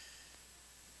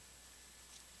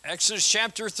Exodus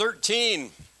chapter 13. We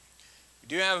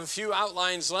do have a few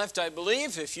outlines left, I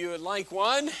believe. If you would like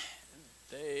one,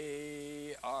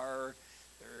 they're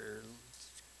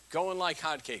going like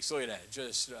hotcakes. Look at that.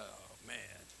 Just, oh man,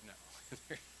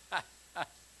 no.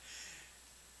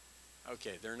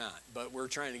 Okay, they're not, but we're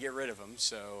trying to get rid of them,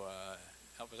 so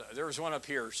help us out. There was one up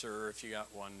here, sir, if you got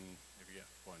one.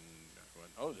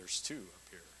 Oh, there's two up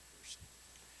here.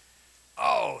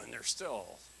 And they're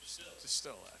still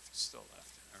left.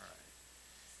 All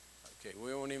right. Okay,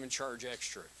 we won't even charge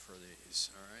extra for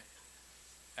these. All right.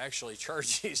 Actually,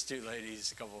 charge these two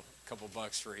ladies a couple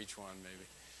bucks for each one, maybe.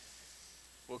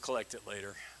 We'll collect it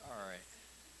later. All right.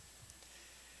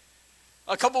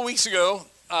 A couple weeks ago,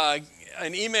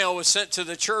 an email was sent to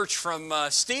the church from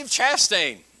Steve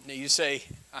Chastain. Now you say,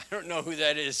 I don't know who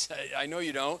that is. I know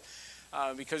you don't.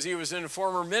 Because he was in a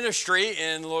former ministry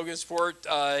in Logansport,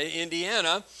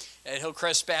 Indiana, at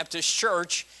Hillcrest Baptist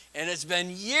Church, and it's been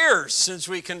years since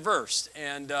we conversed.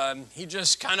 And he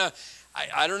just kind of,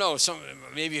 I don't know,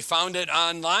 maybe found it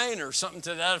online or something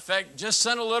to that effect, just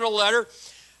sent a little letter.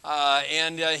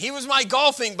 And he was my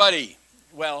golfing buddy.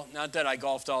 Well, not that I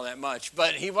golfed all that much,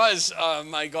 but he was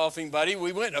my golfing buddy.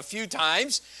 We went a few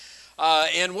times.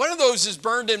 And one of those is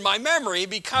burned in my memory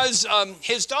because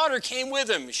his daughter came with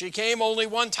him. She came only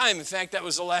one time. In fact, that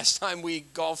was the last time we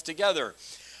golfed together.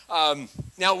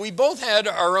 Now, we both had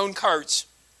our own carts,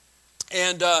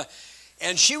 and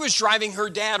she was driving her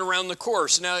dad around the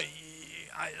course. Now,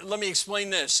 let me explain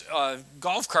this.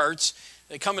 Golf carts,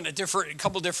 they come in a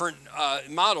couple different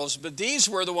models, but these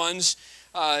were the ones,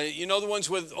 the ones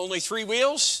with only 3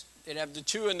 wheels? They'd have the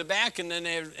 2 in the back, and then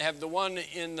they have the one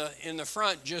in the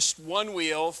front, just 1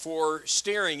 wheel for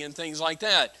steering and things like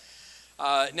that.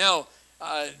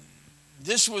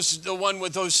 This was the one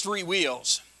with those 3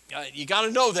 wheels. You got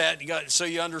to know that so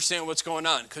you understand what's going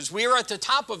on. Because we were at the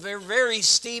top of a very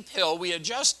steep hill. We had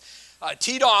just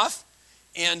teed off,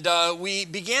 and we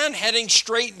began heading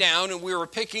straight down, and we were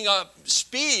picking up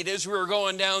speed as we were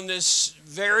going down this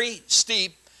very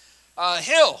steep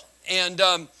hill. And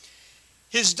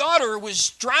his daughter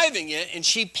was driving it, and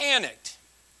she panicked.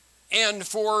 And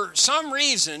for some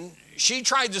reason, she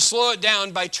tried to slow it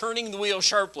down by turning the wheel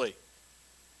sharply.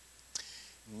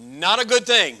 Not a good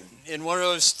thing in one of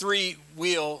those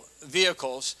 3-wheel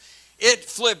vehicles. It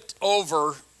flipped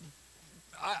over,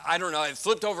 I don't know, it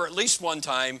flipped over at least one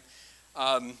time.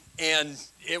 And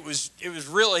it was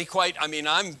really quite, I'm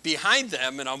behind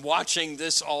them, and I'm watching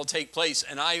this all take place.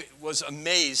 And I was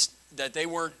amazed that they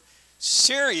weren't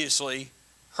seriously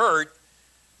hurt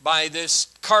by this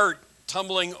cart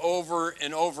tumbling over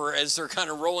and over as they're kind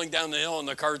of rolling down the hill and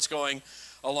the cart's going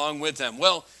along with them.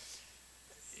 Well,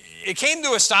 it came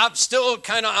to a stop, still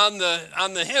kind of on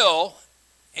the hill,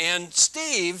 and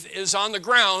Steve is on the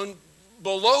ground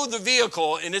below the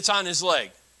vehicle, and it's on his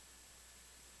leg.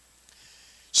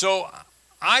 So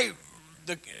I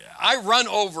run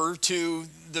over to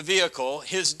the vehicle.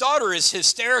 His daughter is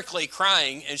hysterically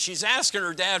crying, and she's asking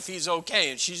her dad if he's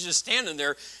okay, and she's just standing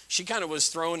there. She kind of was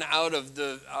thrown out of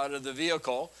the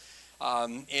vehicle,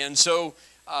 and so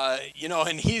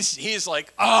and he's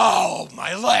like, oh,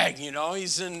 my leg,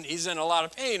 he's in a lot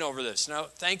of pain over this. Now,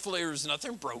 thankfully, there was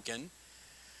nothing broken,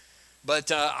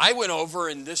 but I went over,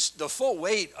 and the full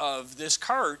weight of this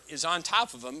cart is on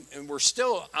top of him, and we're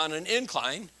still on an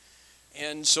incline,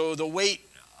 and so the weight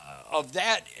of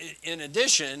that, in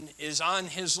addition, is on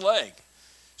his leg.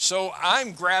 So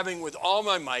I'm grabbing with all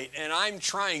my might, and I'm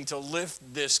trying to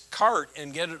lift this cart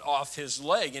and get it off his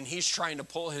leg, and he's trying to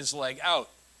pull his leg out.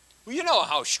 Well, you know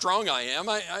how strong I am.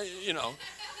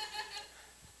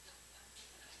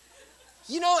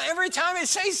 Every time I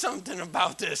say something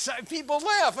about this, people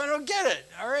laugh. I don't get it.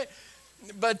 All right.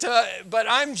 But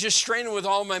I'm just straining with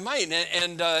all my might,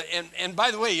 and by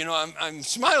the way, I'm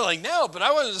smiling now, but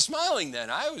I wasn't smiling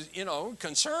then. I was,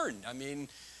 concerned.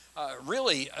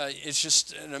 Really, it's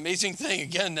just an amazing thing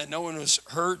again that no one was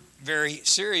hurt very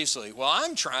seriously. Well,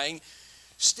 I'm trying.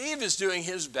 Steve is doing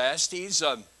his best.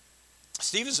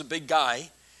 Steve is a big guy,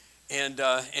 and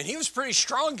he was a pretty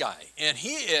strong guy, and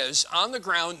he is on the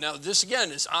ground now. This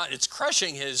again it's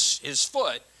crushing his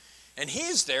foot. And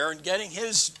he's there and getting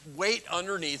his weight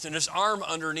underneath and his arm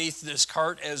underneath this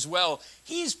cart as well.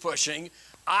 He's pushing.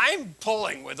 I'm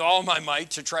pulling with all my might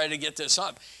to try to get this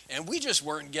up. And we just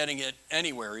weren't getting it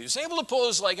anywhere. He was able to pull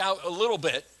his leg out a little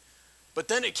bit, but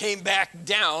then it came back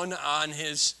down on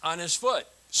his foot.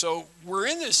 So we're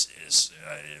in this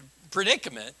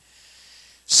predicament.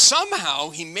 Somehow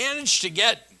he managed to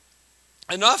get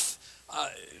enough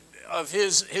of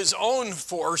his own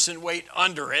force and weight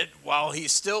under it while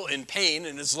he's still in pain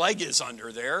and his leg is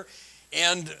under there.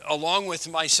 And along with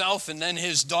myself and then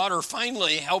his daughter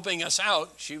finally helping us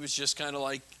out, she was just kind of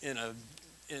like in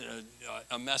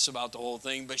a mess about the whole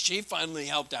thing, but she finally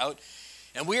helped out,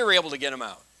 and we were able to get him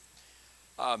out.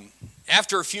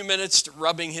 After a few minutes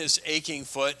rubbing his aching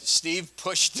foot, Steve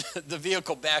pushed the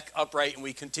vehicle back upright, and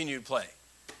we continued to play.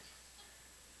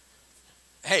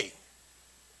 Hey,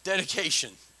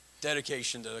 dedication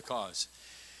to the cause.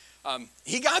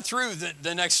 He got through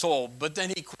the next hole, but then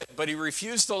he quit. But he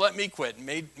refused to let me quit and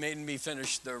made me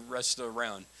finish the rest of the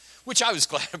round, which I was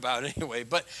glad about anyway.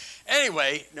 But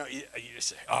anyway, no, you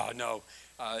say, oh, no.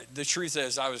 The truth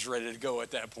is I was ready to go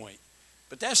at that point.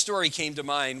 But that story came to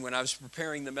mind when I was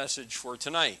preparing the message for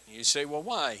tonight. You say, well,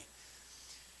 why?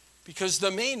 Because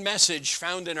the main message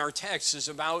found in our text is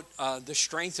about the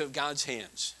strength of God's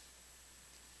hands.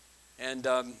 And,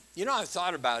 I've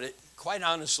thought about it, quite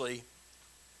honestly.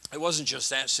 It wasn't just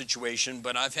that situation,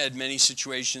 but I've had many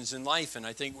situations in life, and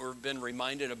I think we've been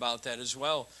reminded about that as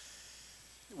well,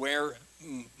 where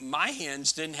my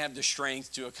hands didn't have the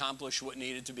strength to accomplish what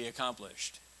needed to be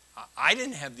accomplished. I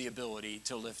didn't have the ability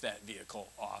to lift that vehicle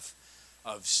off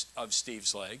of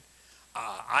Steve's leg.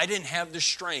 I didn't have the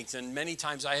strength, and many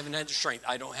times I haven't had the strength.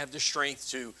 I don't have the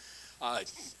strength to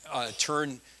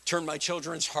turn my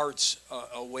children's hearts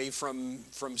away from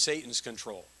Satan's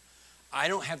control. I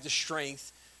don't have the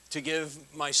strength to give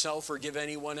myself or give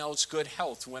anyone else good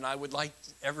health when I would like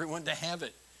everyone to have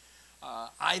it.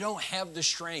 I don't have the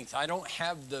strength. I don't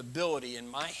have the ability in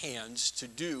my hands to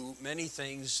do many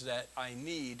things that I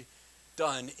need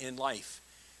done in life.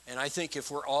 And I think if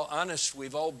we're all honest,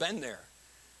 we've all been there.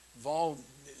 We've all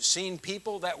seen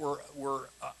people that were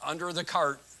under the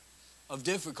cart of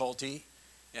difficulty,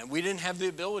 and we didn't have the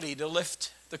ability to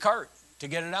lift the cart, to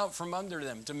get it out from under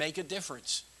them, to make a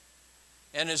difference.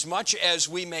 And as much as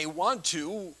we may want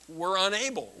to, we're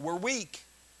unable, we're weak.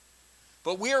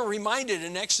 But we are reminded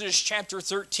in Exodus chapter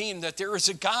 13 that there is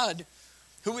a God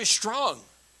who is strong,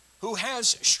 who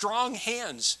has strong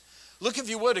hands. Look, if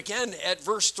you would, again at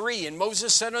verse 3. And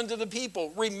Moses said unto the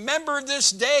people, remember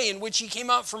this day in which ye came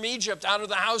out from Egypt, out of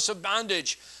the house of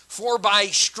bondage. For by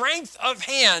strength of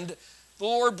hand the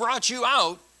Lord brought you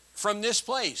out from this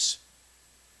place.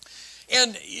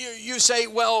 And you say,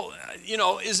 well,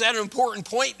 is that an important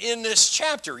point in this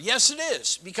chapter? Yes, it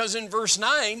is. Because in verse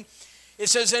 9, it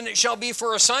says, and it shall be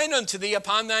for a sign unto thee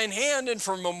upon thine hand, and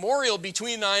for a memorial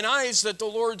between thine eyes, that the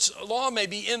Lord's law may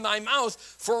be in thy mouth.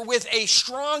 For with a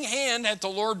strong hand hath the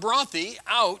Lord brought thee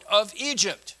out of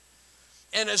Egypt.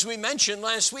 And as we mentioned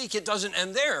last week, it doesn't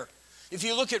end there. If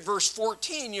you look at verse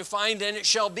 14, you find, and it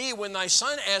shall be when thy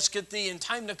son asketh thee in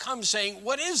time to come, saying,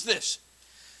 what is this?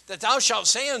 That thou shalt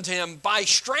say unto him, by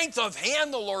strength of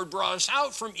hand the Lord brought us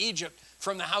out from Egypt,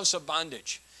 from the house of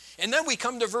bondage. And then we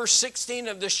come to verse 16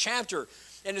 of this chapter,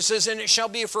 and it says, and it shall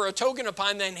be for a token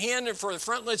upon thine hand, and for the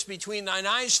frontlets between thine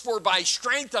eyes, for by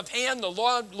strength of hand the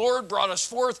Lord brought us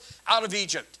forth out of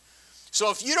Egypt. So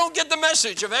if you don't get the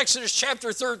message of Exodus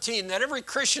chapter 13 that every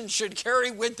Christian should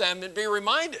carry with them and be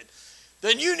reminded,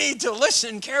 then you need to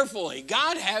listen carefully.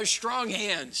 God has strong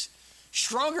hands,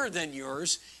 stronger than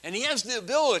yours, and he has the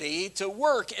ability to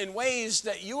work in ways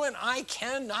that you and I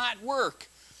cannot work.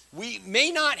 We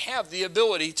may not have the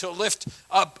ability to lift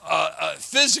up,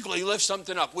 physically lift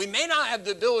something up. We may not have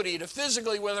the ability to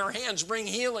physically, with our hands, bring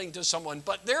healing to someone,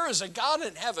 but there is a God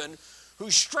in heaven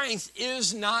whose strength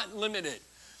is not limited.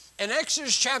 In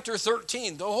Exodus chapter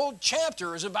 13, the whole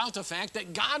chapter is about the fact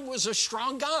that God was a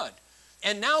strong God.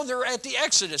 And now they're at the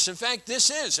Exodus. In fact, this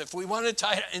is, if we want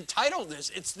to entitle this,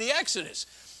 it's the Exodus.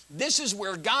 This is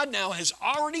where God now has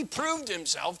already proved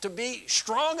himself to be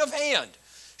strong of hand,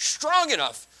 strong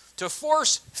enough to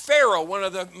force Pharaoh, one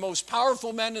of the most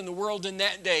powerful men in the world in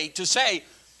that day, to say,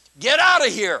 get out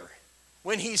of here,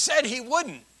 when he said he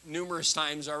wouldn't numerous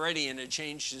times already and had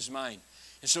changed his mind.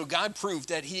 And so God proved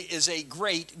that he is a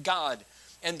great God.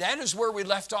 And that is where we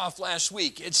left off last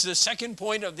week. It's the second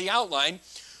point of the outline.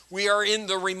 We are in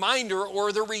the reminder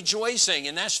or the rejoicing,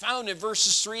 and that's found in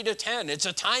verses 3 to 10. It's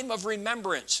a time of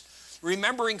remembrance.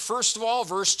 Remembering, first of all,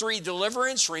 verse 3,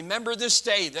 deliverance. Remember this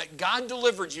day that God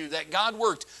delivered you, that God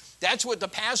worked. That's what the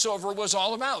Passover was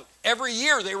all about. Every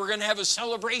year they were going to have a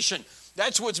celebration.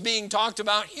 That's what's being talked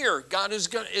about here. God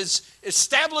is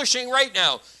establishing right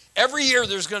now. Every year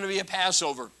there's going to be a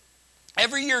Passover.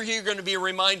 Every year you're going to be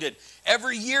reminded.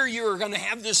 Every year you're going to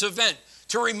have this event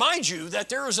to remind you that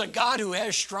there is a God who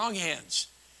has strong hands,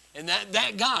 and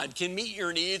that God can meet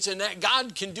your needs, and that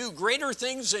God can do greater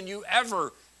things than you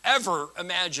ever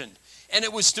imagined. And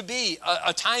it was to be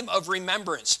a time of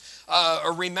remembrance,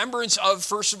 a remembrance of,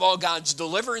 first of all, God's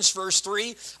deliverance, verse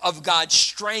 3, of God's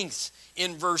strength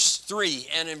in verse 3,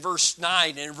 and in verse 9,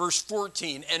 and in verse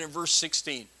 14, and in verse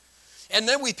 16. And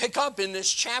then we pick up in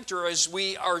this chapter as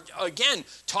we are, again,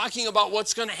 talking about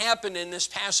what's going to happen in this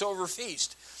Passover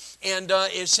feast. And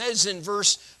it says in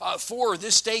verse 4,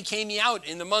 this day came ye out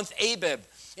in the month Abib,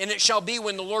 and it shall be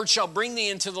when the Lord shall bring thee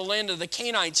into the land of the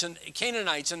Canaanites and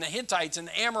the Hittites and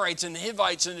the Amorites and the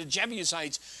Hivites and the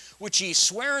Jebusites, which he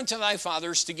sware unto thy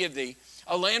fathers to give thee,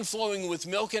 a land flowing with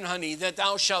milk and honey, that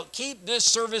thou shalt keep this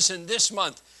service in this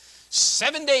month.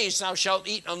 7 days thou shalt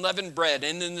eat unleavened bread,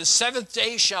 and in the seventh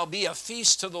day shall be a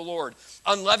feast to the Lord.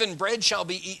 Unleavened bread shall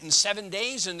be eaten 7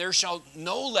 days, and there shall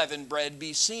no leavened bread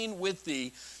be seen with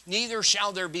thee, neither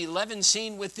shall there be leaven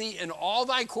seen with thee in all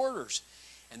thy quarters.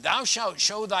 And thou shalt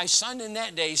show thy son in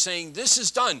that day, saying, this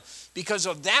is done because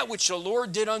of that which the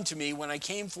Lord did unto me when I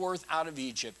came forth out of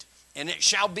Egypt. And it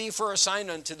shall be for a sign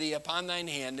unto thee upon thine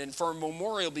hand, and for a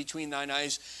memorial between thine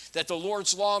eyes, that the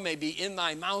Lord's law may be in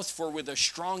thy mouth. For with a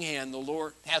strong hand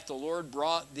hath the Lord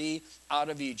brought thee out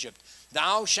of Egypt.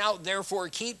 Thou shalt therefore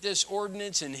keep this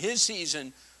ordinance in his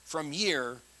season from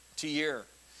year to year.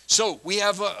 So we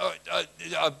have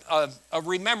a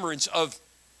remembrance of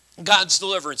God's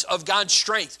deliverance, of God's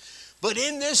strength. But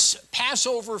in this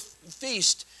Passover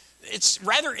feast, it's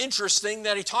rather interesting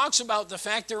that he talks about the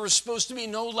fact there was supposed to be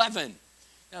no leaven.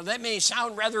 Now that may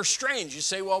sound rather strange. You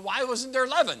say, well, why wasn't there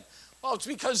leaven? Well, it's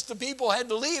because the people had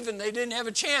to leave and they didn't have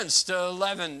a chance to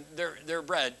leaven their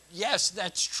bread. Yes,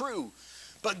 that's true.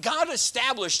 But God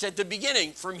established at the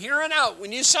beginning, from here on out,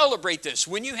 when you celebrate this,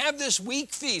 when you have this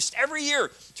week feast every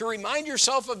year, to remind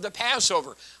yourself of the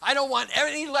Passover. I don't want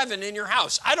any leaven in your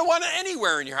house. I don't want it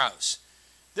anywhere in your house.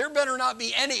 There better not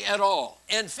be any at all.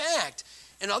 In fact,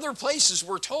 in other places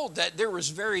we're told that there was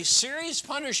very serious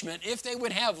punishment if they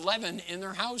would have leaven in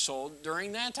their household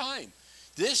during that time.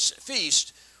 This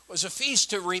feast was a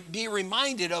feast to be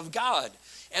reminded of God.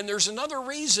 And there's another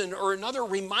reason or another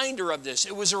reminder of this.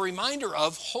 It was a reminder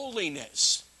of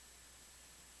holiness.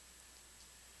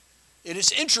 It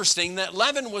is interesting that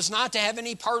leaven was not to have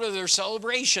any part of their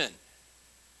celebration.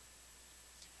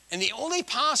 And the only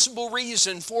possible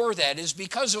reason for that is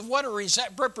because of what it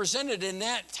represented in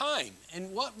that time.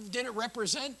 And what did it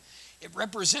represent? It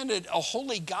represented a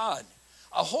holy God.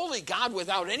 A holy God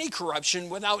without any corruption,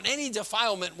 without any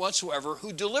defilement whatsoever,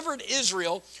 who delivered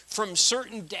Israel from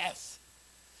certain death.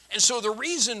 And so the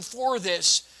reason for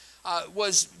this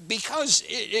was because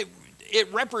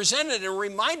it represented and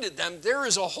reminded them there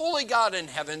is a holy God in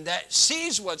heaven that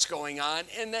sees what's going on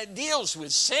and that deals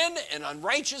with sin and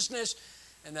unrighteousness,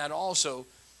 and that also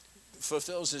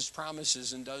fulfills his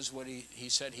promises and does what he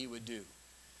said he would do.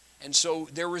 And so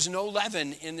there was no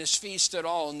leaven in this feast at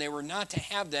all, and they were not to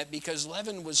have that because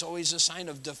leaven was always a sign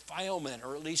of defilement,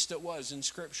 or at least it was in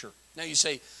Scripture. Now you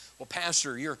say, well,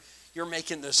 Pastor, you're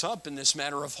making this up in this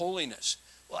matter of holiness.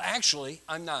 Well, actually,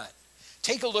 I'm not.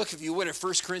 Take a look, if you would, at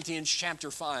 1 Corinthians chapter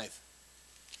 5.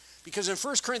 Because in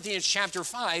 1 Corinthians chapter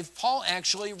 5, Paul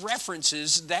actually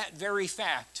references that very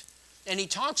fact. And he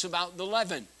talks about the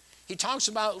leaven. He talks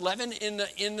about leaven in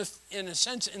a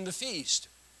sense in the feast.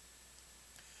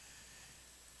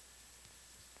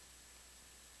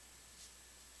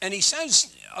 And he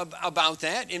says about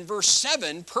that in verse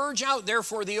 7, purge out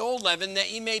therefore the old leaven,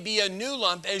 that ye may be a new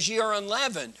lump as ye are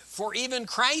unleavened. For even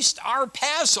Christ our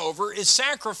Passover is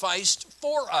sacrificed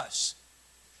for us.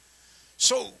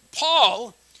 So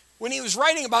Paul, when he was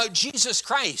writing about Jesus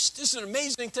Christ, this is an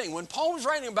amazing thing. When Paul was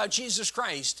writing about Jesus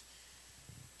Christ,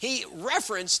 he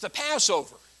referenced the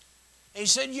Passover. And he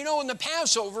said, you know, in the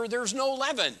Passover, there's no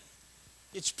leaven.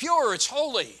 It's pure, it's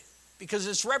holy. Because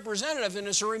it's representative and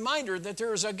it's a reminder that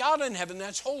there is a God in heaven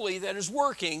that's holy that is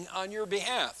working on your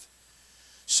behalf.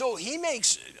 So he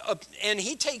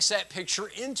takes that picture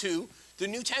into the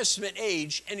New Testament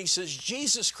age, and he says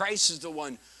Jesus Christ is the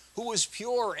one who was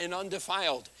pure and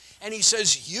undefiled. And he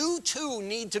says you too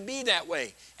need to be that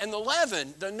way. And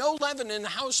the no leaven in the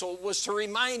household was to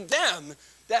remind them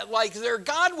that like their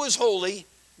God was holy,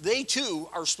 they too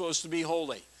are supposed to be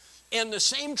holy. And the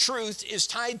same truth is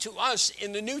tied to us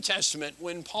in the New Testament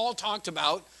when Paul talked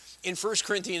about, in 1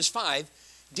 Corinthians 5,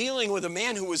 dealing with a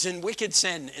man who was in wicked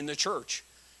sin in the church.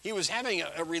 He was having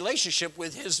a relationship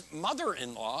with his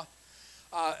mother-in-law.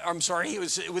 He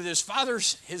was with his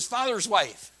father's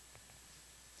wife.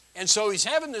 And so he's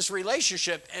having this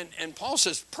relationship, and Paul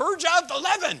says, purge out the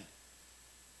leaven.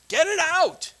 Get it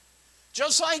out.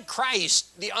 Just like Christ,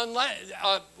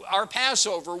 our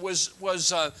Passover was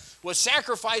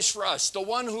sacrificed for us, the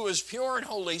one who is pure and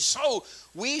holy, so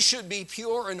we should be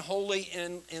pure and holy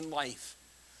in life.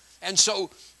 And so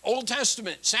Old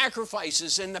Testament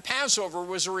sacrifices and the Passover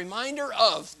was a reminder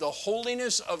of the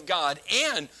holiness of God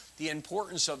and the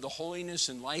importance of the holiness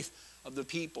and life of the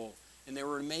people. And they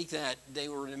were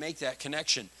to make that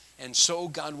connection. And so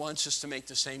God wants us to make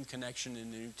the same connection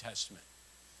in the New Testament.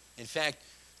 In fact,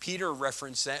 Peter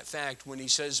referenced that fact when he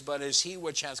says, "But as he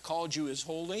which hath called you is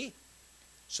holy,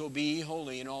 so be ye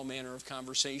holy in all manner of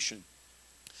conversation.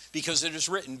 Because it is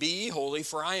written, Be ye holy,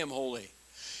 for I am holy.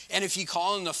 And if ye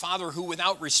call on the Father, who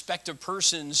without respect of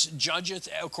persons judgeth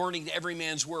according to every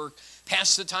man's work,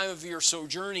 pass the time of your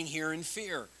sojourning here in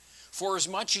fear. For as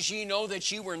much as ye know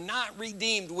that ye were not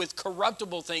redeemed with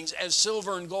corruptible things, as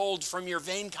silver and gold from your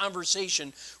vain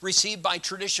conversation received by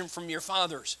tradition from your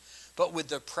fathers, but with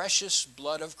the precious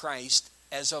blood of Christ,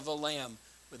 as of a lamb,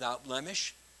 without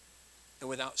blemish and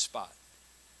without spot."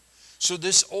 So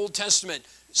this Old Testament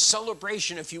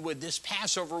celebration, if you would, this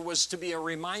Passover was to be a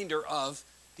reminder of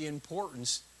the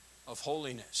importance of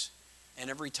holiness. And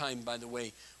every time, by the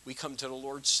way, we come to the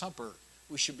Lord's Supper,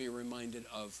 we should be reminded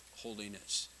of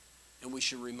holiness. And we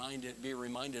should be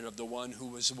reminded of the one who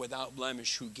was without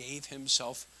blemish, who gave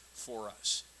himself for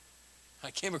us.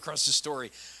 I came across a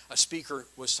story. A speaker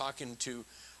was talking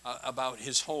about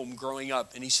his home growing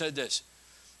up, and he said this: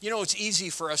 it's easy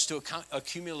for us to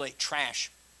accumulate trash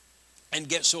and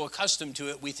get so accustomed to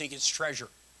it we think it's treasure.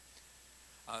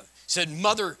 Said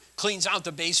mother cleans out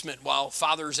the basement while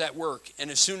father's at work, and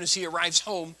as soon as he arrives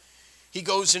home, he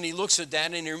goes and he looks at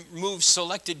that and he moves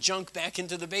selected junk back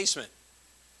into the basement.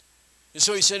 And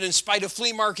so he said, in spite of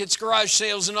flea markets, garage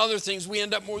sales, and other things, we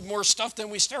end up with more stuff than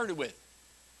we started with.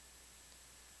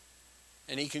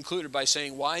 And he concluded by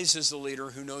saying, wise is the leader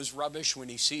who knows rubbish when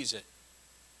he sees it,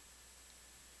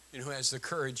 and who has the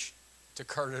courage to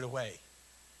cart it away,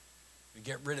 to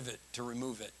get rid of it, to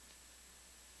remove it.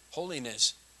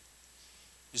 Holiness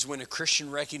is when a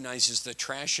Christian recognizes the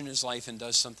trash in his life and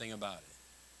does something about it.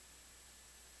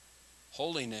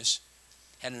 Holiness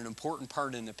had an important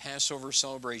part in the Passover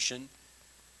celebration.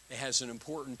 It has an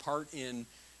important part in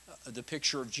the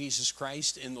picture of Jesus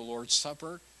Christ in the Lord's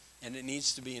Supper, and it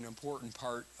needs to be an important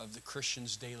part of the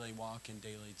Christian's daily walk and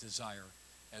daily desire,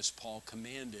 as Paul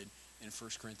commanded in 1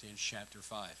 Corinthians chapter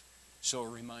 5. So a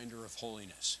reminder of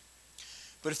holiness.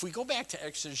 But if we go back to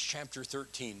Exodus chapter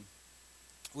 13,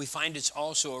 we find it's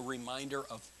also a reminder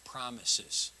of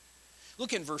promises.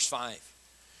 Look in verse 5.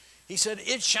 He said,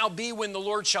 "It shall be when the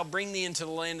Lord shall bring thee into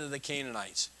the land of the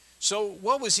Canaanites." So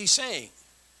what was he saying?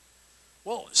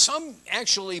 Well, some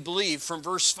actually believe from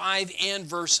verse 5 and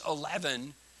verse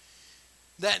 11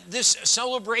 that this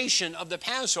celebration of the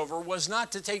Passover was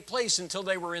not to take place until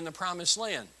they were in the promised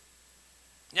land.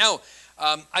 Now,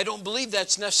 I don't believe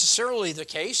that's necessarily the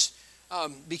case,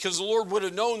 because the Lord would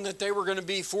have known that they were going to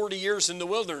be 40 years in the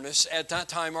wilderness at that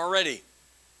time already.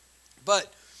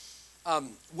 But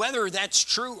whether that's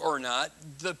true or not,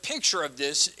 the picture of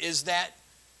this is that,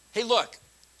 hey, look,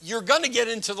 you're going to get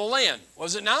into the land,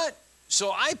 was it not?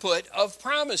 So I put of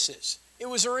promises. It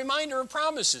was a reminder of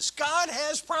promises. God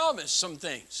has promised some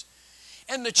things.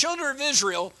 And the children of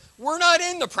Israel were not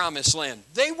in the promised land.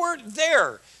 They weren't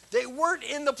there. They weren't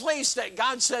in the place that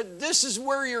God said, this is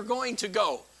where you're going to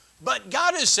go. But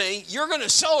God is saying, you're going to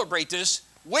celebrate this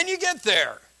when you get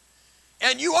there.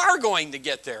 And you are going to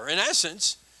get there, in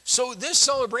essence. So this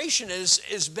celebration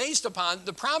is based upon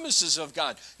the promises of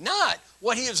God. Not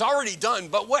what he has already done,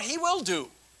 but what he will do.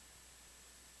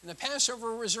 And the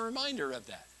Passover was a reminder of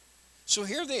that. So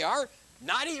here they are,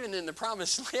 not even in the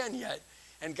promised land yet.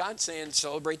 And God's saying,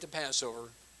 celebrate the Passover.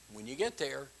 When you get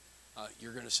there,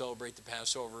 you're going to celebrate the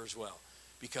Passover as well.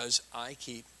 Because I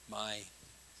keep my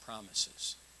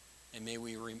promises. And may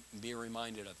we be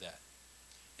reminded of that.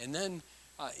 And then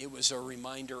it was a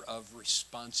reminder of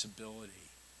responsibility.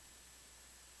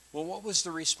 Well, what was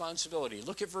the responsibility?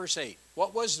 Look at verse 8.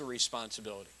 What was the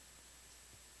responsibility?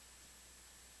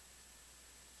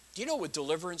 Do you know with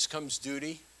deliverance comes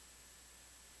duty?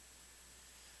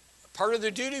 Part of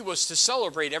their duty was to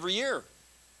celebrate every year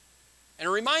and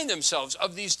remind themselves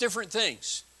of these different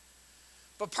things.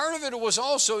 But part of it was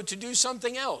also to do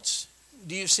something else.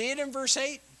 Do you see it in verse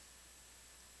 8?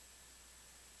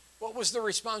 What was the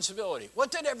responsibility?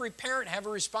 What did every parent have a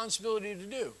responsibility to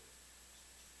do?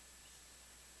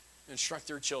 Instruct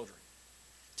their children.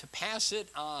 To pass it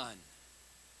on.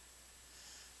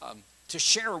 To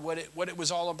share what it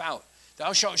was all about.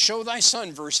 Thou shalt show thy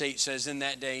son, verse 8 says, in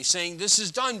that day, saying, this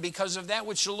is done because of that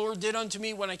which the Lord did unto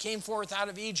me when I came forth out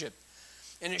of Egypt.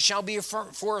 And it shall be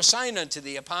for a sign unto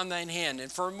thee upon thine hand,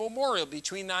 and for a memorial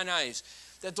between thine eyes,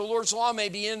 that the Lord's law may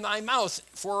be in thy mouth,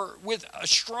 for with a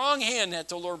strong hand that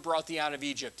the Lord brought thee out of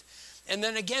Egypt. And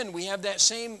then again, we have that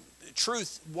same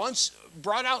truth once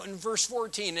brought out in verse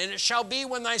 14. And it shall be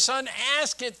when thy son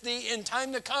asketh thee in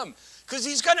time to come. Because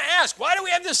he's going to ask, why do we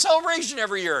have this celebration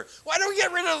every year? Why do we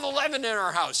get rid of the leaven in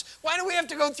our house? Why do we have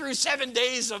to go through 7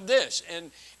 days of this?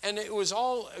 And it was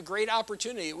all a great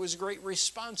opportunity. It was a great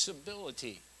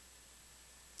responsibility.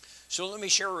 So let me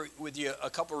share with you a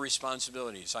couple of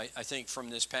responsibilities, I think, from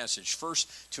this passage.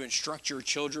 First, to instruct your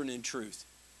children in truth.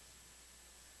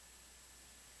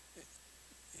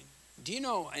 Do you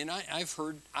know, and I've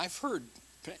heard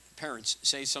parents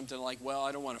say something like, well,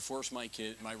 I don't want to force my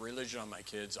religion on my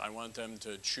kids. I want them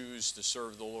to choose to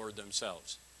serve the Lord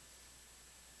themselves.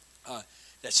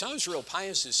 That sounds real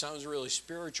pious. It sounds really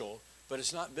spiritual, but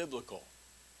it's not biblical.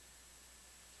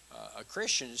 A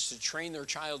Christian is to train their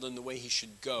child in the way he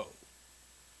should go.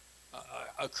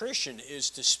 A Christian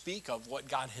is to speak of what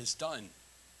God has done.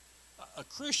 A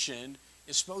Christian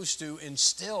is supposed to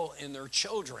instill in their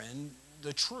children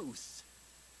the truth.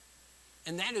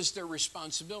 And that is their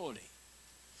responsibility.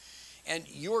 And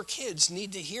your kids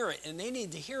need to hear it. And they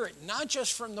need to hear it not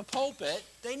just from the pulpit.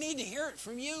 They need to hear it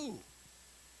from you.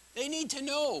 They need to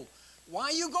know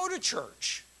why you go to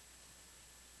church.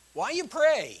 Why you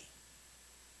pray.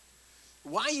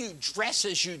 Why you dress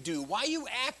as you do. Why you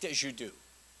act as you do.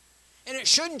 And it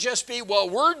shouldn't just be, well,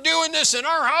 we're doing this in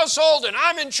our household and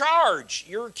I'm in charge.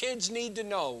 Your kids need to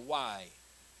know why.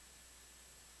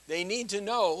 They need to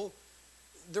know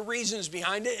the reasons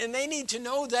behind it, and they need to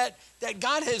know that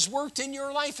God has worked in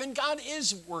your life, and God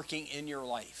is working in your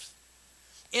life.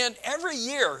 And every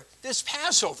year, this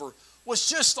Passover was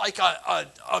just like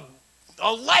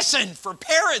a lesson for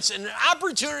parents and an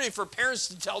opportunity for parents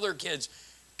to tell their kids,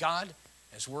 God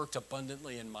has worked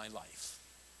abundantly in my life,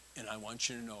 and I want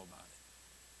you to know about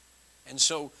it. And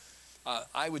so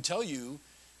I would tell you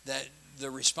that the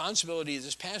responsibility of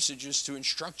this passage is to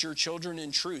instruct your children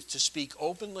in truth, to speak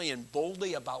openly and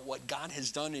boldly about what God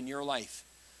has done in your life.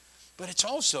 But it's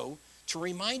also to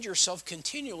remind yourself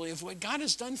continually of what God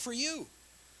has done for you.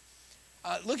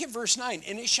 Look at verse 9.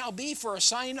 And it shall be for a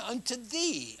sign unto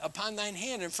thee upon thine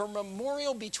hand, and for a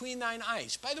memorial between thine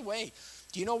eyes. By the way,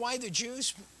 do you know why the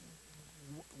Jews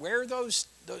wear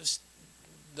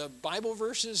the Bible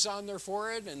verses on their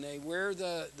forehead, and they wear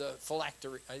the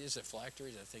phylactery? Is it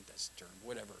phylacteries? I think that's the term.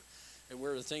 Whatever. They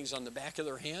wear the things on the back of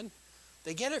their hand.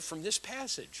 They get it from this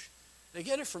passage. They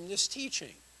get it from this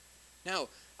teaching. Now,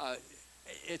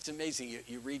 it's amazing.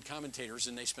 You read commentators,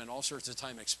 and they spend all sorts of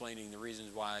time explaining the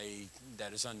reasons why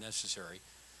that is unnecessary.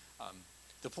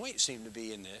 The point seemed to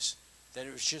be in this, that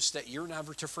it was just that you're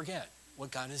never to forget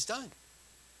what God has done.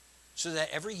 So that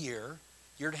every year,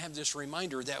 you're to have this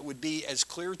reminder that would be as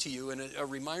clear to you and a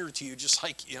reminder to you, just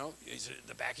like,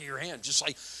 the back of your hand, just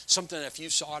like something, if you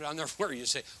saw it on there, where you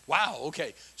say, wow,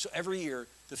 okay. So every year,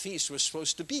 the feast was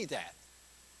supposed to be that.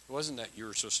 It wasn't that you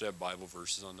were supposed to have Bible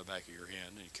verses on the back of your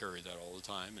hand and carry that all the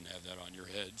time and have that on your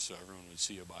head so everyone would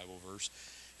see a Bible verse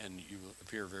and you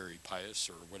appear very pious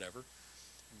or whatever.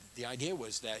 The idea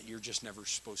was that you're just never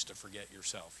supposed to forget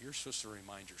yourself. You're supposed to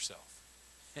remind yourself.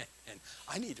 And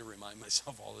I need to remind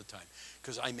myself all the time,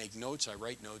 because I make notes, I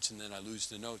write notes, and then I lose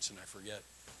the notes and I forget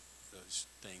those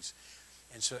things.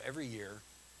 And so every year,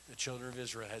 the children of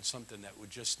Israel had something that would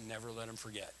just never let them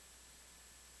forget.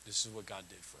 This is what God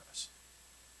did for us.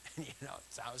 And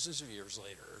thousands of years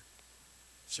later,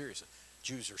 seriously,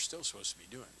 Jews are still supposed to be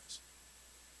doing this.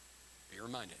 Be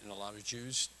reminded. And a lot of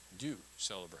Jews do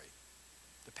celebrate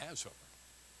the Passover.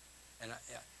 And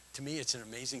to me, it's an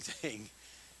amazing thing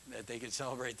that they could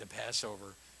celebrate the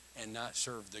Passover and not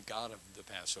serve the God of the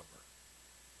Passover.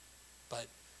 But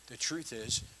the truth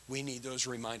is, we need those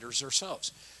reminders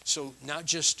ourselves. So not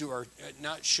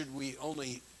should we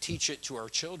only teach it to our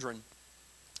children,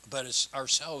 but it's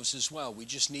ourselves as well. We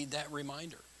just need that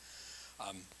reminder.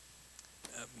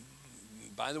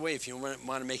 By the way, if you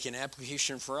want to make an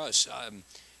application for us,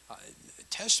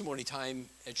 testimony time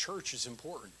at church is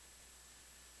important.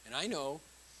 And I know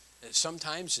that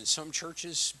sometimes in some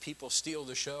churches, people steal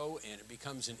the show and it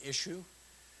becomes an issue.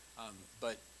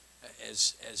 But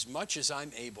as much as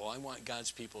I'm able, I want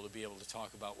God's people to be able to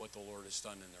talk about what the Lord has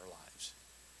done in their lives.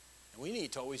 And we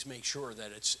need to always make sure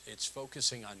that it's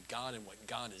focusing on God and what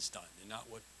God has done and not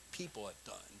what people have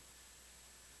done.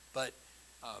 But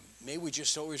may we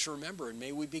just always remember, and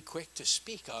may we be quick to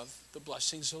speak of the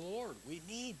blessings of the Lord. We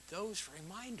need those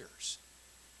reminders.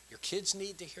 Your kids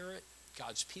need to hear it.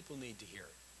 God's people need to hear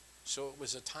it. So it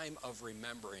was a time of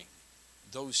remembering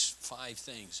those 5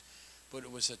 things. But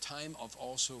it was a time of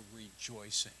also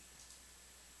rejoicing.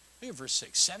 Look at verse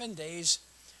 6. 7 days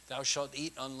thou shalt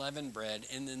eat unleavened bread,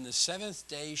 and in the 7th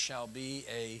day shall be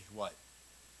a what?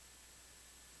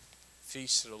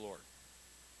 Feast to the Lord.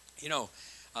 You know,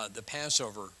 the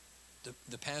Passover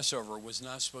was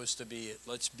not supposed to be,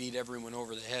 let's beat everyone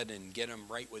over the head and get them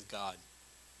right with God.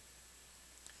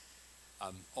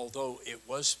 Although it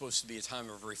was supposed to be a time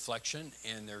of reflection,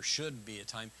 and there should be a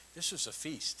time, this was a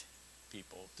feast,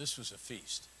 people. This was a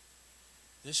feast.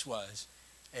 This was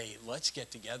let's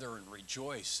get together and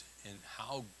rejoice in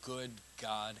how good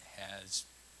God has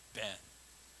been.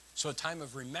 So a time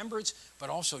of remembrance, but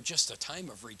also just a time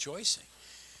of rejoicing.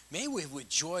 May we with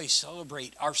joy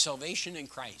celebrate our salvation in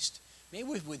Christ. May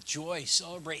we with joy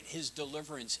celebrate his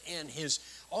deliverance and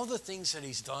all the things that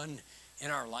he's done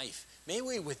in our life. May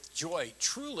we with joy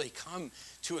truly come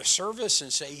to a service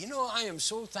and say, I am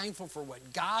so thankful for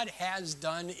what God has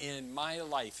done in my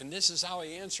life. And this is how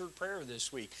he answered prayer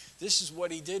this week. This is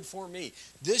what he did for me.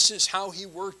 This is how he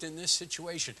worked in this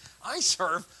situation. I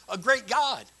serve a great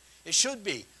God. It should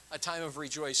be a time of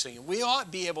rejoicing. And we ought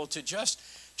to be able to just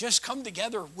come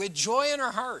together with joy in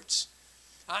our hearts.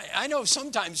 I know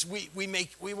sometimes we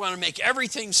want to make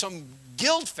everything some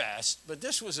guilt fest, but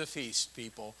this was a feast,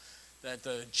 people, that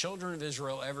the children of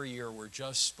Israel every year were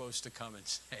just supposed to come and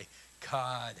say,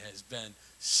 God has been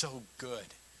so good.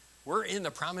 We're in the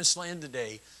promised land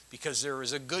today because there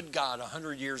was a good God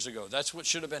 100 years ago. That's what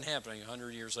should have been happening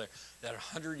 100 years later. That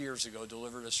 100 years ago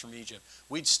delivered us from Egypt.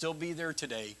 We'd still be there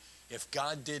today if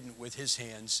God didn't, with his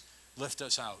hands, lift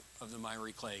us out of the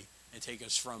miry clay and take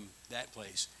us from that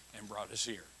place and brought us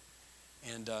here.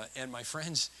 And my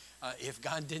friends, if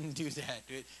God didn't do that,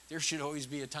 there should always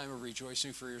be a time of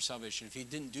rejoicing for your salvation. If he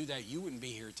didn't do that, you wouldn't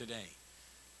be here today.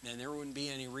 And there wouldn't be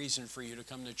any reason for you to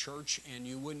come to church, and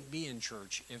you wouldn't be in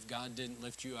church if God didn't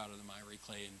lift you out of the miry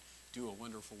clay and do a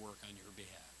wonderful work on your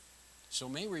behalf. So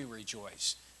may we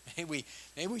rejoice.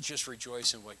 May we just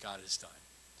rejoice in what God has done.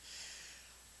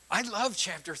 I love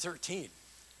chapter 13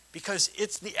 because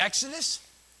it's the Exodus.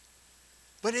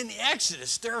 But in the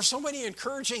Exodus, there are so many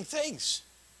encouraging things.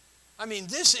 I mean,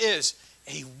 this is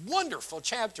a wonderful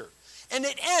chapter. And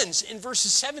it ends in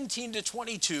verses 17 to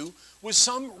 22 with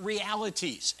some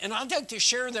realities. And I'd like to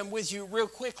share them with you real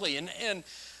quickly. And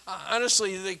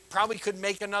honestly, they probably could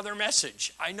make another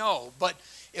message. I know. But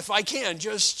if I can,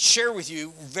 just share with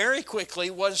you very quickly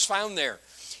what is found there.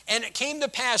 And it came to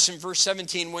pass in verse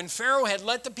 17, when Pharaoh had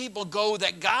let the people go,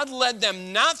 that God led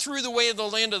them not through the way of the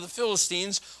land of the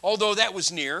Philistines, although that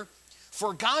was near.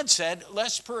 For God said,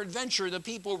 lest peradventure the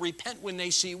people repent when they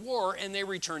see war, and they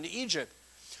return to Egypt.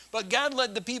 But God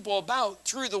led the people about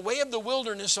through the way of the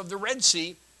wilderness of the Red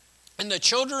Sea, and the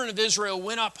children of Israel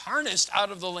went up harnessed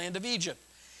out of the land of Egypt.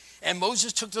 And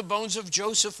Moses took the bones of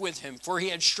Joseph with him, for he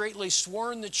had straitly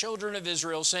sworn the children of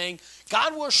Israel, saying,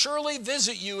 God will surely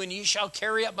visit you, and ye shall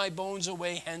carry up my bones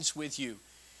away hence with you.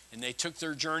 And they took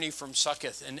their journey from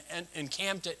Succoth and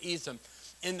encamped at Etham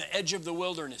in the edge of the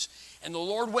wilderness. And the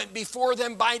Lord went before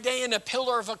them by day in a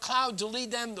pillar of a cloud to lead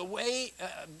them the way,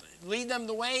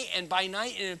 and by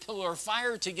night in a pillar of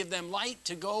fire to give them light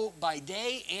to go by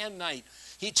day and night.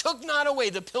 He took not away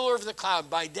the pillar of the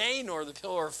cloud by day, nor the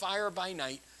pillar of fire by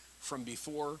night from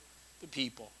before the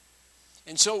people.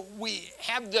 And so we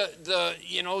have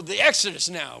the Exodus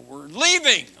now. We're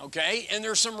leaving, okay? And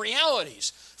there's some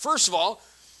realities. First of all,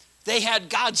 they had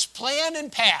God's plan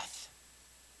and path.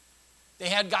 They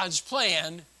had God's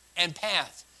plan and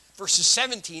path. Verses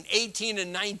 17, 18,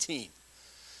 and 19.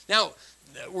 Now,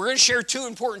 we're going to share two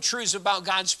important truths about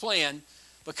God's plan,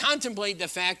 but contemplate the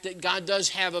fact that God does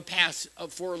have a path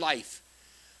for life.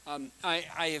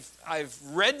 I've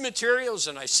read materials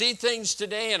and I see things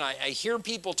today, and I hear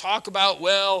people talk about,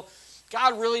 well,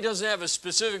 God really doesn't have a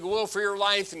specific will for your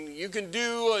life, and you can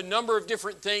do a number of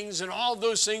different things, and all of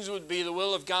those things would be the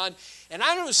will of God. And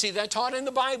I don't see that taught in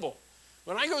the Bible.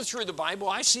 When I go through the Bible,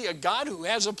 I see a God who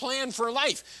has a plan for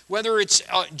life. Whether it's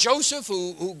Joseph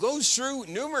who goes through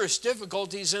numerous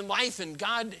difficulties in life, and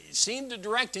God seemed to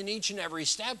direct in each and every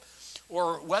step,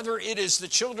 or whether it is the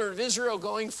children of Israel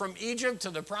going from Egypt to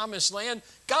the promised land,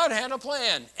 God had a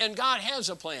plan, and God has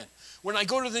a plan. When I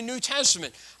go to the New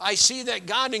Testament, I see that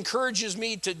God encourages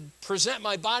me to present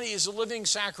my body as a living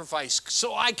sacrifice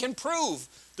so I can prove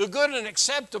the good and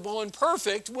acceptable and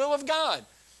perfect will of God.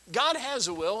 God has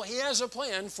a will. He has a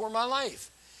plan for my life.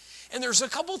 And there's a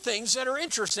couple things that are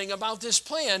interesting about this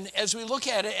plan as we look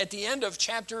at it at the end of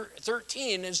chapter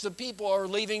 13 as the people are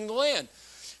leaving the land.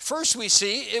 First, we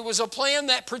see it was a plan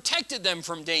that protected them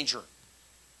from danger.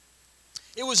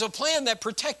 It was a plan that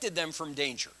protected them from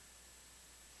danger.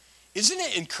 Isn't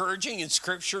it encouraging in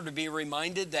Scripture to be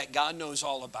reminded that God knows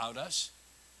all about us?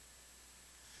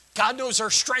 God knows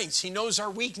our strengths. He knows our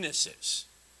weaknesses.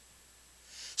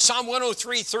 Psalm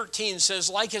 103:13 says,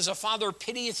 like as a father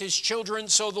pitieth his children,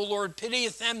 so the Lord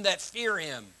pitieth them that fear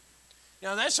him.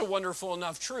 Now that's a wonderful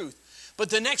enough truth. But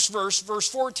the next verse, verse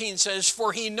 14 says,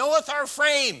 for he knoweth our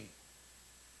frame.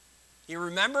 He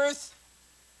remembereth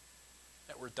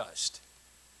that we're dust.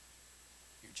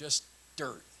 You're just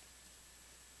dirt.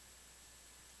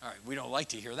 All right, we don't like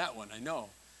to hear that one, I know.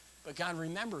 But God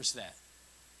remembers that.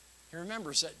 He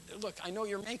remembers that, look, I know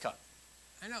your makeup.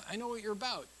 I know what you're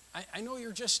about. I know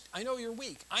you're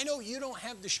weak. I know you don't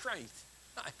have the strength.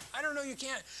 I don't know you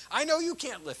can't. I know you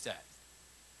can't lift that.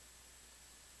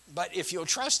 But if you'll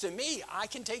trust in me, I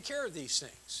can take care of these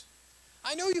things.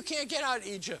 I know you can't get out of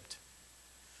Egypt.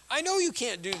 I know you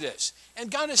can't do this.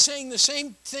 And God is saying the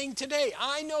same thing today.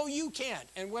 I know you can't.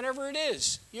 And whatever it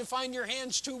is, you find your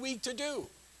hands too weak to do.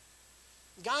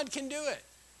 God can do it.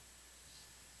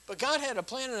 But God had a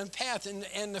plan and a path,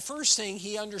 and the first thing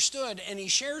he understood, and he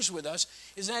shares with us,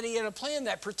 is that he had a plan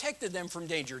that protected them from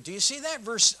danger. Do you see that?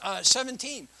 Verse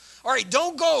 17. All right,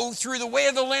 don't go through the way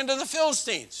of the land of the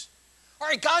Philistines. All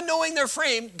right, God knowing their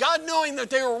frame, God knowing that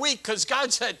they were weak, because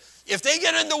God said, if they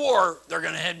get into war, they're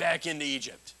going to head back into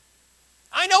Egypt.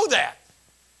 I know that.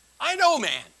 I know,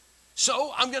 man.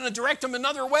 So I'm going to direct them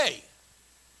another way.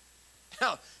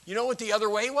 Now, you know what the other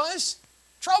way was?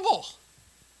 Trouble.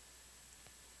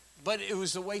 But it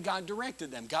was the way God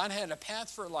directed them. God had a path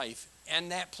for life,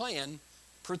 and that plan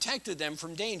protected them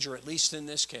from danger, at least in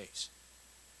this case.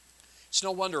 It's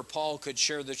no wonder Paul could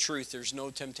share the truth. There's no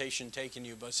temptation taken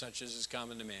you but such as is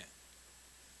common to man.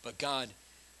 But God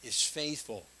is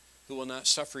faithful, who will not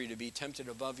suffer you to be tempted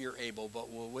above your able,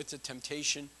 but will with the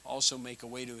temptation also make a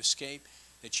way to escape,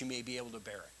 that you may be able to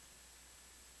bear it.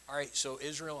 All right, so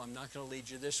Israel, I'm not going to lead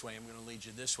you this way. I'm going to lead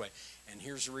you this way. And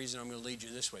here's the reason I'm going to lead you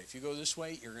this way. If you go this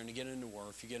way, you're going to get into war.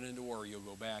 If you get into war, you'll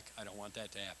go back. I don't want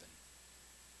that to happen.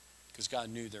 Because God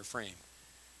knew their frame.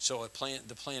 So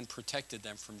the plan protected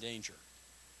them from danger.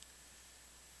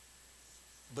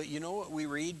 But you know what we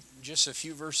read just a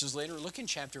few verses later? Look in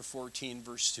chapter 14,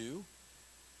 verse 2.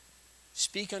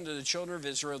 Speak unto the children of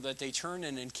Israel that they turn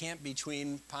and encamp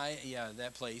between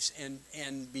that place,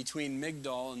 and between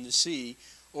Migdol and the sea,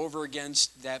 over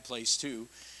against that place too.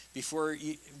 Before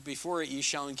it ye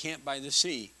shall encamp by the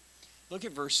sea. Look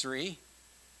at verse 3.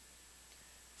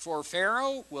 For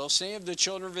Pharaoh will say of the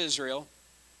children of Israel,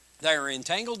 they are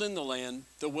entangled in the land,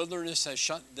 the wilderness has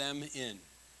shut them in.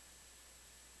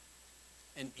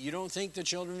 And you don't think the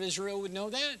children of Israel would know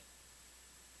that?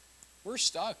 We're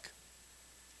stuck.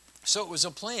 So it was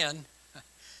a plan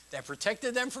that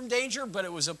protected them from danger, but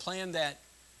it was a plan that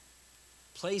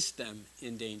placed them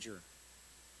in danger.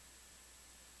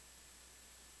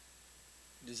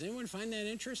 Does anyone find that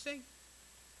interesting?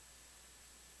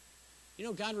 You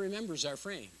know, God remembers our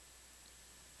frame.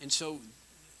 And so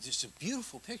there's a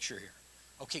beautiful picture here.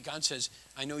 Okay, God says,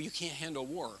 I know you can't handle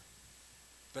war,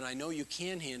 but I know you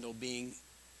can handle being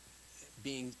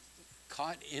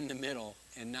caught in the middle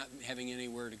and not having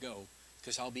anywhere to go,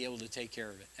 because I'll be able to take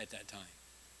care of it at that time.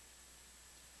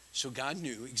 So God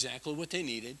knew exactly what they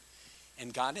needed,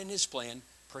 and God in his plan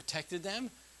protected them,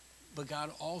 but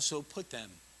God also put them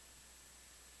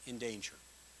in danger.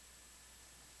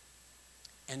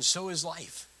 And so is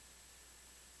life.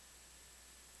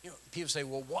 You know, people say,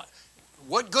 well,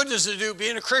 what good does it do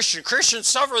being a Christian? Christians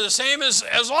suffer the same as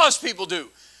lost people do.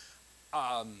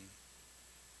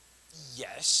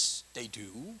 Yes, they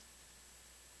do.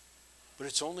 But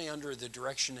it's only under the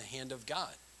direction and hand of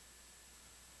God,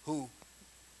 who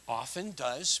often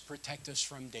does protect us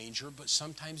from danger, but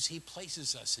sometimes he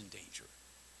places us in danger.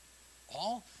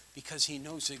 All because he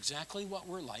knows exactly what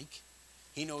we're like.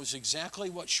 He knows exactly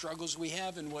what struggles we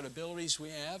have and what abilities we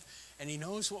have, and he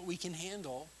knows what we can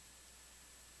handle,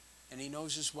 and he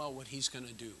knows as well what he's going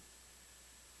to do.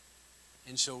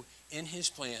 And so in his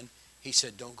plan, he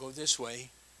said, don't go this way,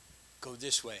 go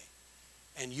this way.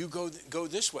 And you go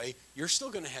this way, you're still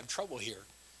going to have trouble here,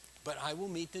 but I will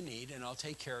meet the need, and I'll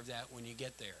take care of that when you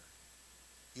get there.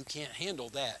 You can't handle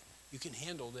that. You can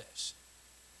handle this.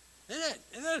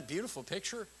 Isn't that a beautiful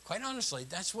picture? Quite honestly,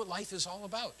 that's what life is all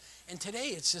about. And today,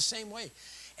 it's the same way.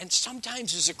 And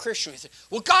sometimes as a Christian, we say,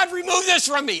 well, God, remove this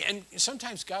from me. And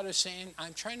sometimes God is saying,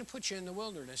 I'm trying to put you in the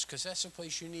wilderness because that's the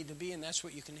place you need to be, and that's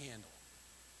what you can handle.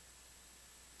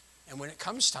 And when it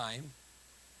comes time,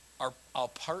 I'll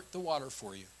part the water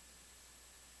for you.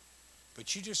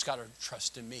 But you just got to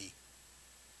trust in me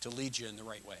to lead you in the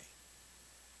right way.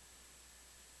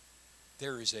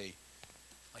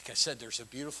 Like I said, there's a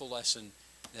beautiful lesson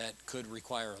that could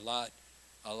require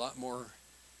a lot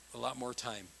more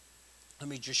time. Let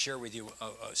me just share with you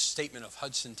a statement of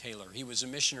Hudson Taylor. He was a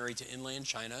missionary to inland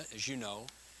China, as you know.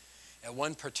 At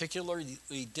one particularly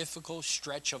difficult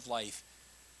stretch of life,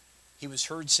 he was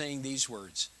heard saying these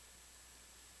words: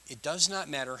 It does not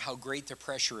matter how great the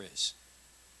pressure is.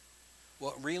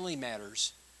 What really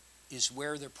matters is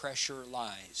where the pressure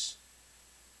lies.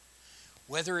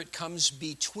 Whether it comes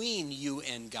between you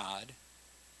and God,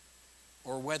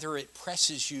 or whether it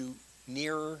presses you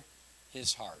nearer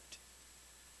his heart.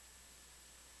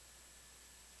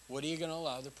 What are you going to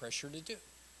allow the pressure to do?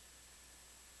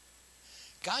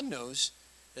 God knows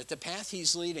that the path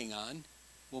he's leading on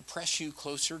will press you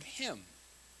closer to him.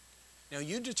 Now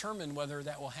you determine whether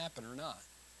that will happen or not.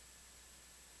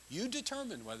 You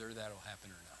determine whether that will happen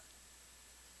or not.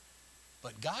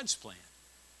 But God's plan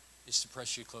is to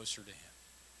press you closer to him.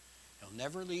 He'll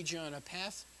never lead you on a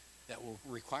path that will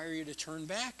require you to turn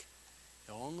back.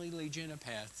 He'll only lead you in a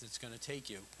path that's going to take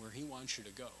you where he wants you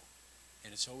to go.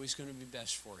 And it's always going to be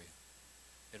best for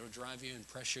you. It'll drive you and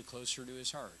press you closer to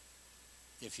his heart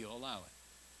if you allow it.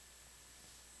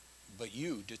 But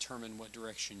you determine what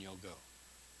direction you'll go.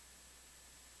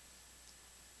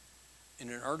 In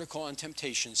an article on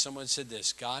temptation, someone said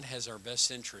this: God has our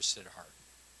best interests at heart.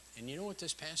 And you know what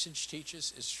this passage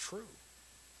teaches? It's true.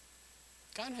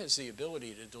 God has the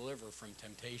ability to deliver from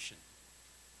temptation,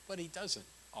 but he doesn't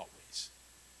always.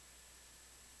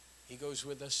 He goes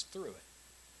with us through it.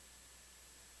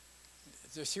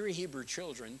 The 3 Hebrew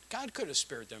children, God could have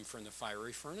spared them from the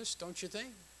fiery furnace, don't you think?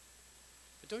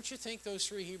 But don't you think those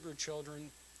 3 Hebrew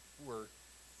children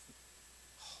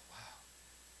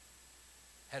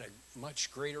had a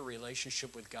much greater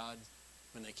relationship with God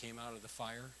when they came out of the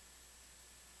fire,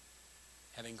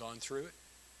 having gone through it?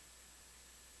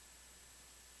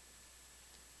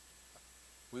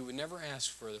 We would never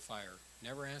ask for the fire,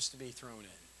 never ask to be thrown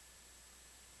in.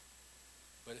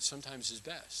 But it sometimes is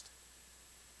best.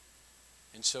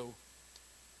 And so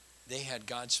they had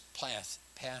God's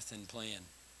path and plan.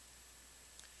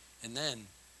 And then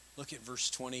look at verse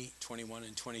 20, 21,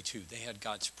 and 22. They had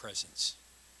God's presence.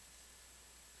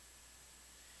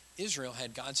 Israel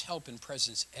had God's help and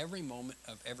presence every moment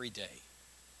of every day.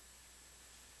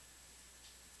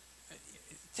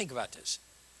 Think about this.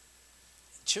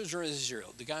 Children of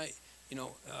Israel, the guy,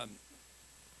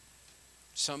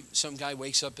 some guy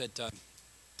wakes up at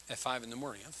 5 in the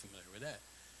morning. I'm familiar with that.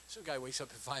 Some guy wakes up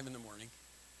at 5 in the morning,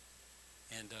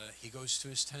 and he goes to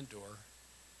his tent door,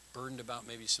 burdened about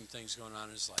maybe some things going on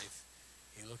in his life.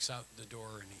 He looks out the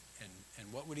door,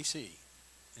 and what would he see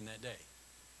in that day?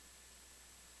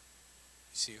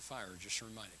 You see a fire, just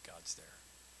reminded God's there.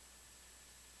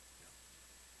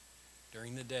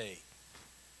 During the day,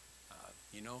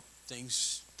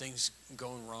 things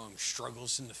going wrong,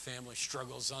 struggles in the family,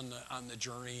 struggles on the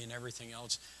journey and everything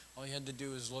else. All you had to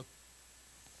do is look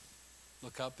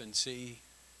up and see,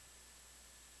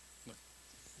 look,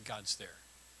 God's there.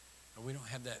 And we don't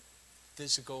have that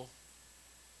physical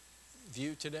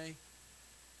view today,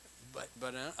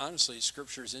 but honestly,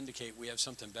 scriptures indicate we have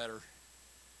something better.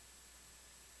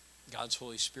 God's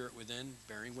Holy Spirit within,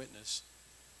 bearing witness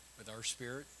with our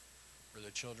spirit. We're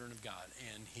the children of God,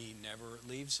 and he never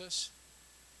leaves us.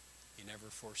 He never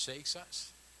forsakes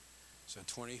us. So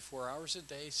 24 hours a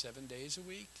day, 7 days a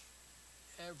week,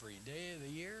 every day of the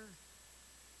year,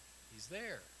 he's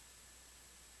there.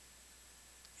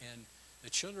 And the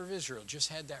children of Israel just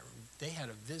had that. They had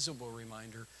a visible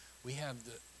reminder. We have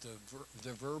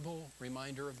the verbal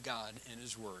reminder of God in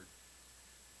his word,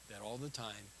 that all the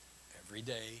time, every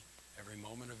day, every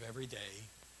moment of every day,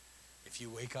 if you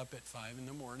wake up at 5 in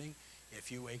the morning, if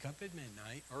you wake up at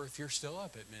midnight, or if you're still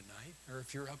up at midnight, or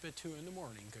if you're up at 2 in the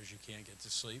morning because you can't get to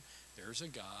sleep, there's a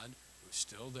God who's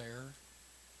still there.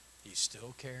 He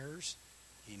still cares.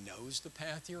 He knows the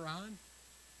path you're on.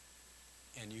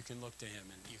 And you can look to him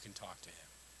and you can talk to him.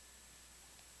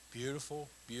 Beautiful,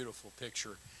 beautiful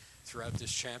picture throughout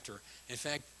this chapter. In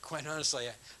fact, quite honestly,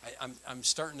 I'm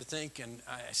starting to think, and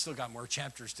I still got more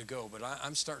chapters to go, but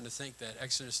I'm starting to think that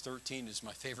Exodus 13 is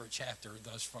my favorite chapter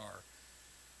thus far.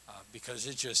 Because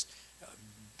it just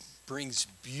brings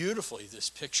beautifully this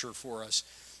picture for us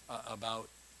about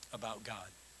God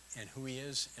and who he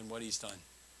is and what he's done.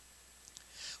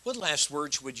 What last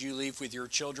words would you leave with your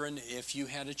children if you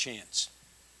had a chance?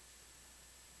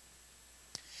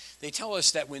 They tell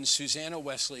us that when Susanna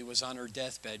Wesley was on her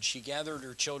deathbed, she gathered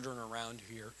her children around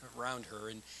her,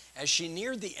 and as she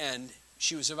neared the end,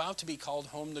 she was about to be called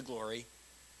home to glory.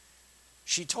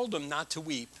 She told them not to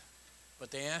weep,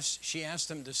 but she asked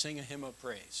them to sing a hymn of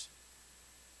praise.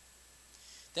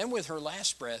 Then with her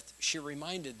last breath, she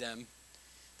reminded them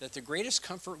that the greatest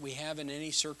comfort we have in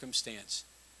any circumstance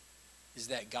is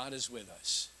that God is with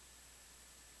us.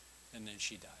 And then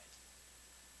she died.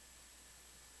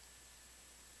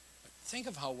 But think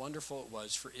of how wonderful it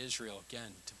was for Israel,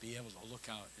 again, to be able to look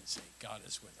out and say, God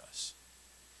is with us.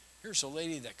 Here's a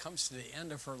lady that comes to the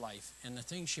end of her life and the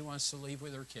things she wants to leave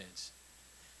with her kids.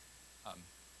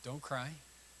 Don't cry.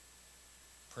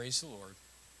 Praise the Lord.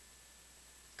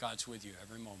 God's with you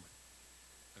every moment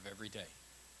of every day.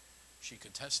 She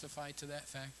could testify to that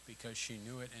fact because she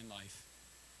knew it in life.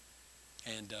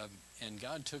 And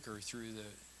God took her through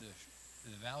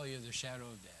the valley of the shadow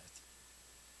of death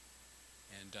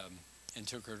and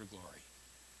took her to glory.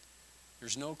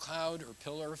 There's no cloud or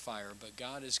pillar of fire, but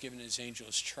God has given his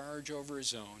angels charge over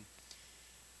his own,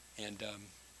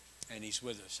 and he's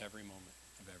with us every moment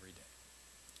of every day.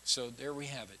 So there we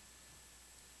have it.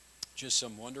 Just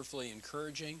some wonderfully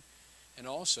encouraging and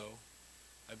also,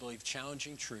 I believe,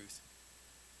 challenging truth.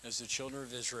 As the children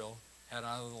of Israel head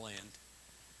out of the land,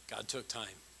 God took time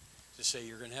to say,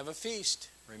 you're going to have a feast.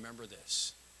 Remember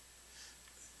this.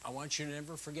 I want you to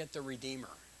never forget the Redeemer.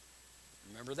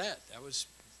 Remember that. That was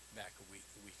back a week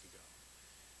ago.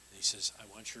 And he says, I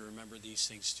want you to remember these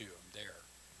things too. I'm there.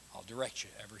 I'll direct you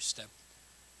every step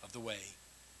of the way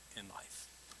in life.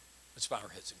 Let's bow our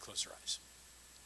heads and close our eyes.